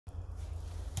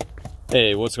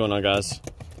Hey, what's going on, guys?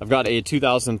 I've got a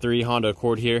 2003 Honda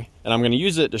Accord here, and I'm going to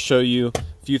use it to show you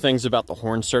a few things about the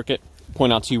horn circuit,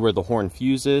 point out to you where the horn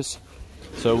fuse is.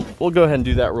 So we'll go ahead and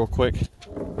do that real quick.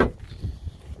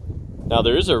 Now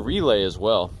there is a relay as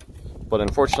well, but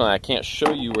unfortunately I can't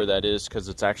show you where that is because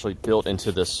it's actually built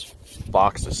into this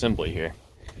box assembly here.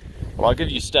 Well, I'll give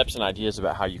you steps and ideas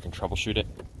about how you can troubleshoot it.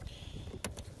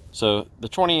 So the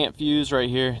 20 amp fuse right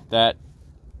here, that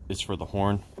is for the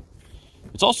horn.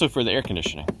 It's also for the air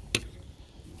conditioning.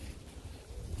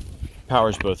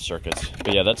 Powers both circuits.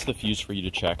 But yeah, that's the fuse for you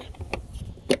to check.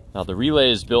 Now the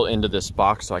relay is built into this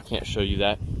box, so I can't show you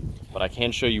that. But I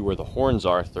can show you where the horns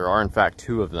are. There are in fact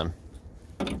two of them.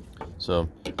 So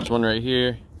there's one right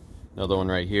here, another one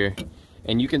right here.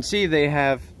 And you can see they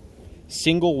have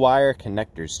single wire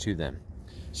connectors to them.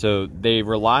 So they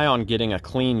rely on getting a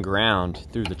clean ground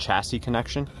through the chassis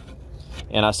connection.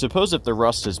 And I suppose if the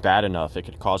rust is bad enough, it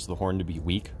could cause the horn to be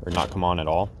weak or not come on at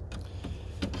all.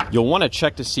 You'll want to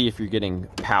check to see if you're getting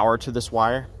power to this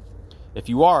wire. If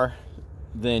you are,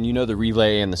 then you know the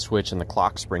relay and the switch and the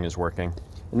clock spring is working.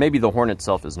 And maybe the horn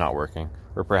itself is not working,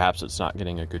 or perhaps it's not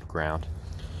getting a good ground.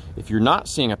 If you're not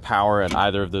seeing a power at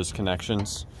either of those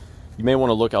connections, you may want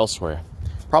to look elsewhere.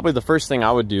 Probably the first thing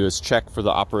I would do is check for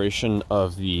the operation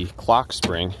of the clock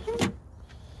spring.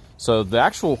 So the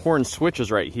actual horn switch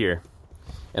is right here.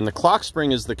 And the clock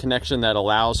spring is the connection that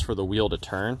allows for the wheel to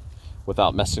turn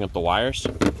without messing up the wires.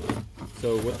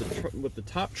 So with the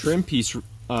top trim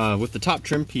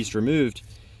piece removed,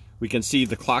 we can see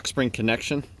the clock spring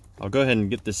connection. I'll go ahead and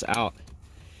get this out.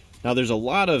 Now there's a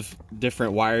lot of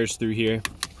different wires through here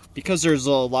because there's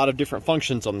a lot of different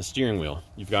functions on the steering wheel.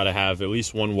 You've got to have at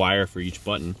least one wire for each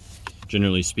button,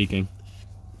 generally speaking.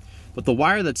 But the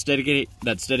wire that's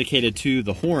dedicated to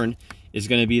the horn is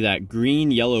going to be that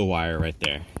green yellow wire right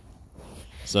there.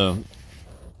 So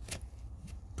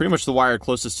pretty much the wire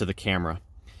closest to the camera.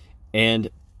 And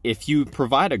if you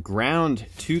provide a ground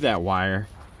to that wire,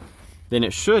 then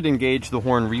it should engage the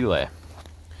horn relay.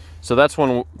 So that's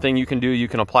one thing you can do. You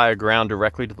can apply a ground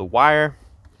directly to the wire.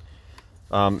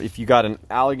 If you got an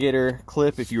alligator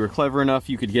clip, if you were clever enough,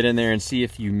 you could get in there and see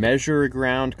if you measure a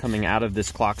ground coming out of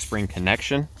this clock spring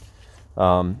connection.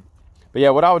 But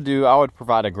yeah, what I would do, I would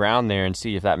provide a ground there and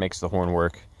see if that makes the horn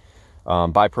work.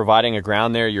 By providing a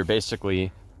ground there, you're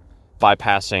basically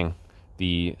bypassing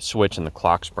the switch and the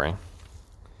clock spring.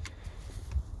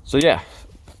 So yeah,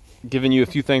 giving you a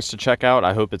few things to check out.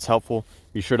 I hope it's helpful.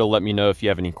 Be sure to let me know if you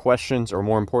have any questions, or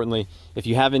more importantly, if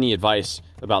you have any advice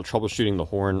about troubleshooting the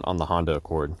horn on the Honda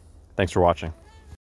Accord. Thanks for watching.